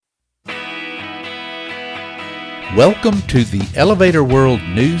Welcome to the Elevator World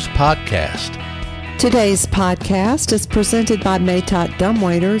News Podcast. Today's podcast is presented by Maytot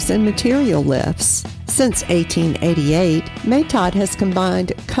Dumbwaiters and Material Lifts. Since 1888, Maytot has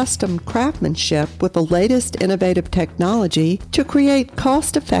combined custom craftsmanship with the latest innovative technology to create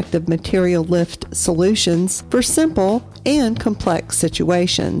cost-effective material lift solutions for simple and complex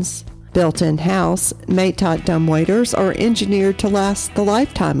situations. Built in-house, Maytot dumbwaiters are engineered to last the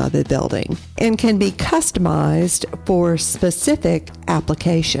lifetime of the building and can be customized for specific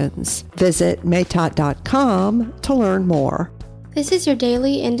applications. Visit maytot.com to learn more. This is your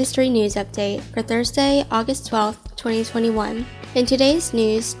daily industry news update for Thursday, August 12th, 2021. In today's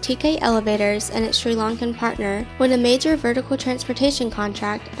news, TKE Elevators and its Sri Lankan partner won a major vertical transportation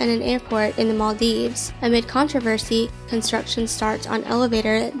contract at an airport in the Maldives. Amid controversy, construction starts on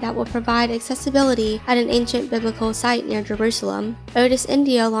elevator that will provide accessibility at an ancient biblical site near Jerusalem. Otis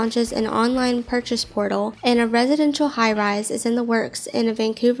India launches an online purchase portal, and a residential high-rise is in the works in a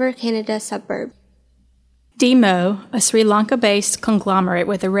Vancouver, Canada suburb. DMO, a Sri Lanka-based conglomerate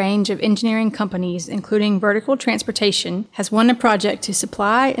with a range of engineering companies, including vertical transportation, has won a project to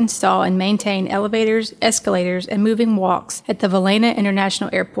supply, install, and maintain elevators, escalators, and moving walks at the Valena International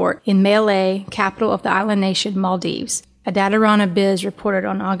Airport in Malé, capital of the island nation Maldives. A Datarana Biz reported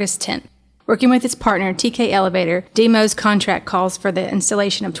on August 10th. Working with its partner, TKE Elevator, DMO's contract calls for the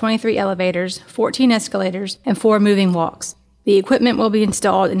installation of 23 elevators, 14 escalators, and 4 moving walks. The equipment will be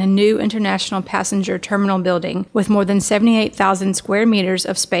installed in a new international passenger terminal building with more than 78,000 square meters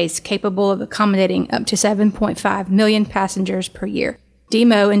of space capable of accommodating up to 7.5 million passengers per year.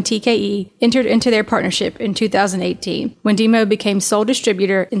 DMO and TKE entered into their partnership in 2018 when DMO became sole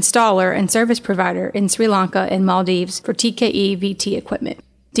distributor, installer, and service provider in Sri Lanka and Maldives for TKE VT equipment.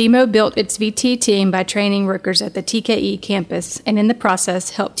 DMO built its VT team by training workers at the TKE campus and in the process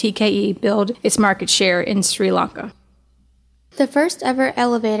helped TKE build its market share in Sri Lanka. The first ever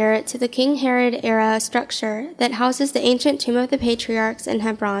elevator to the King Herod-era structure that houses the ancient Tomb of the Patriarchs in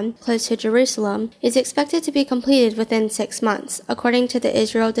Hebron, close to Jerusalem, is expected to be completed within 6 months, according to the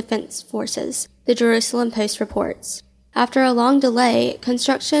Israel Defense Forces, the Jerusalem Post reports. After a long delay,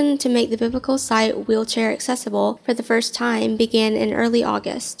 construction to make the biblical site wheelchair accessible for the first time began in early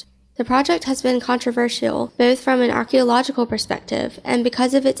August. The project has been controversial, both from an archaeological perspective and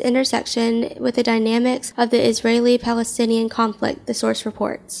because of its intersection with the dynamics of the Israeli-Palestinian conflict, the source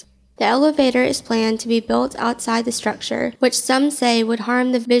reports. The elevator is planned to be built outside the structure, which some say would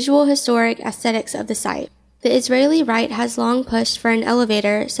harm the visual historic aesthetics of the site. The Israeli right has long pushed for an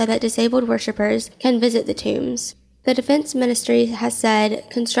elevator so that disabled worshippers can visit the tombs. The Defense Ministry has said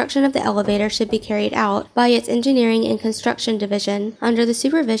construction of the elevator should be carried out by its Engineering and Construction Division under the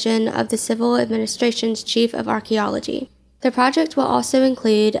supervision of the Civil Administration's Chief of Archaeology. The project will also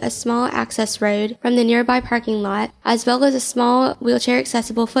include a small access road from the nearby parking lot, as well as a small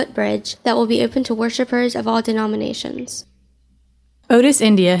wheelchair-accessible footbridge that will be open to worshippers of all denominations. Otis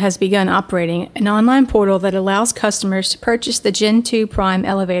India has begun operating an online portal that allows customers to purchase the Gen 2 Prime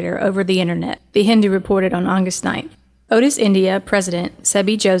elevator over the internet, The Hindu reported on August 9th. Otis India President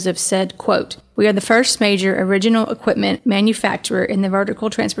Sebi Joseph said, quote, "We are the first major original equipment manufacturer in the vertical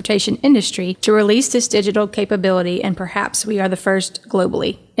transportation industry to release this digital capability, and perhaps we are the first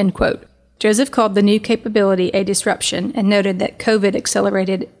globally," end quote. Joseph called the new capability a disruption and noted that COVID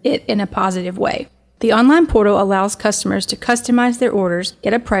accelerated it in a positive way. The online portal allows customers to customize their orders,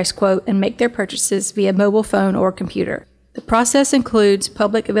 get a price quote, and make their purchases via mobile phone or computer. The process includes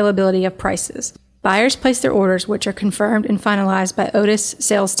public availability of prices. Buyers place their orders, which are confirmed and finalized by Otis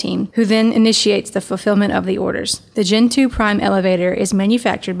sales team, who then initiates the fulfillment of the orders. The Gen 2 Prime elevator is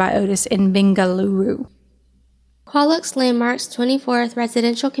manufactured by Otis in Bengaluru. Qualux Landmark's 24th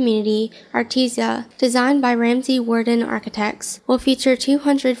residential community, Artesia, designed by Ramsey Warden Architects, will feature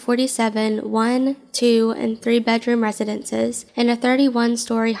 247 1-, 2-, and 3-bedroom residences and a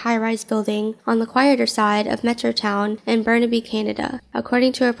 31-story high-rise building on the quieter side of Metrotown in Burnaby, Canada,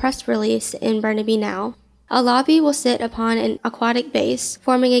 according to a press release in Burnaby Now. A lobby will sit upon an aquatic base,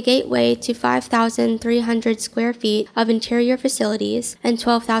 forming a gateway to 5,300 square feet of interior facilities and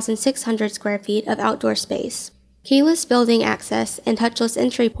 12,600 square feet of outdoor space. Keyless building access and touchless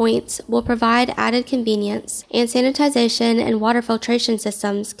entry points will provide added convenience, and sanitization and water filtration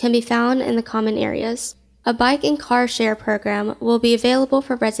systems can be found in the common areas. A bike and car share program will be available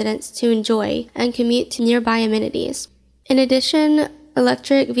for residents to enjoy and commute to nearby amenities. In addition,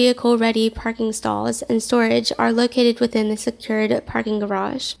 electric vehicle-ready parking stalls and storage are located within the secured parking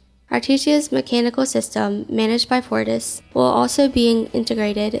garage. Artesia's mechanical system, managed by Fortis, will also be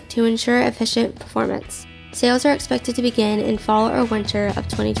integrated to ensure efficient performance. Sales are expected to begin in fall or winter of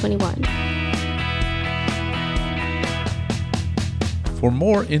 2021. For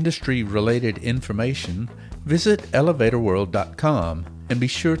more industry-related information, visit elevatorworld.com and be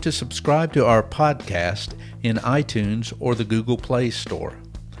sure to subscribe to our podcast in iTunes or the Google Play Store.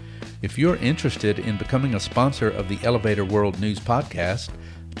 If you're interested in becoming a sponsor of the Elevator World News Podcast,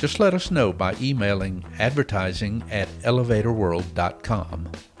 just let us know by emailing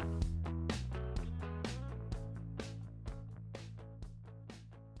advertising@elevatorworld.com.